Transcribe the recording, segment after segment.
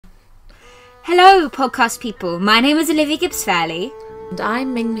Hello, podcast people. My name is Olivia Gibbs-Fairley. And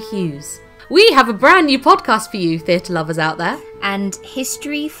I'm Ming Hughes. We have a brand new podcast for you, theatre lovers out there. And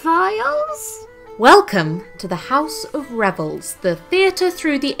History Files? Welcome to the House of Revels, the Theatre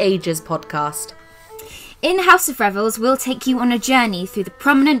Through the Ages podcast. In House of Revels, we'll take you on a journey through the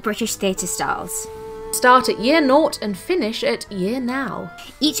prominent British theatre styles. Start at year naught and finish at year now.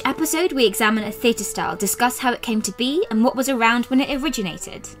 Each episode, we examine a theatre style, discuss how it came to be and what was around when it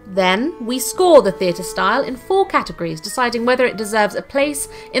originated. Then, we score the theatre style in 4 categories, deciding whether it deserves a place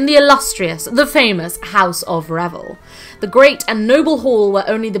in the illustrious, the famous House of Revel, the great and noble hall where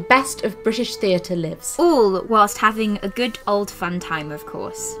only the best of British theatre lives. All whilst having a good old fun time, of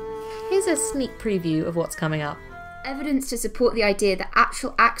course. Here's a sneak preview of what's coming up. Evidence to support the idea that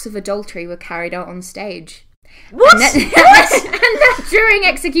actual acts of adultery were carried out on stage. What? And that during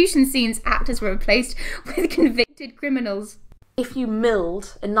execution scenes, actors were replaced with convicted criminals. If you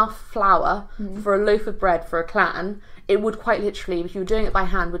milled enough flour for a loaf of bread for a clan, it would quite literally, if you were doing it by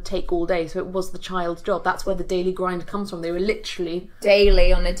hand, would take all day. So it was the child's job. That's where the daily grind comes from. They were literally...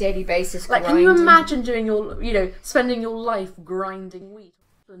 Daily, on a daily basis, like, grinding. can you imagine doing your, spending your life grinding wheat?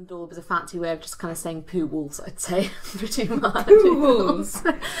 Door was a fancy way of just kind of saying poo walls, I'd say, pretty much. Poo walls?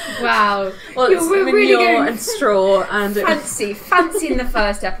 Wow. Well, it's really manure and straw and... Fancy in the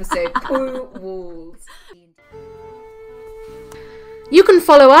first episode. Poo walls. You can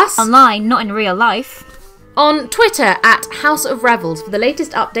follow us online, not in real life. On Twitter at House of Revels for the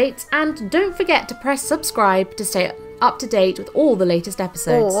latest updates, and don't forget to press subscribe to stay up to date with all the latest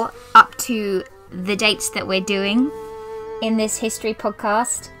episodes. Or up to the dates that we're doing in this history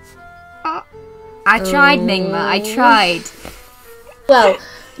podcast. I tried, Mingma, I tried. Well,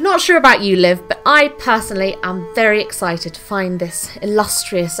 not sure about you, Liv, but I personally am very excited to find this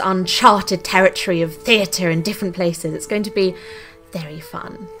illustrious, uncharted territory of theatre in different places. It's going to be very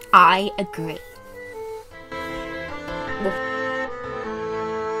fun. I agree. Well,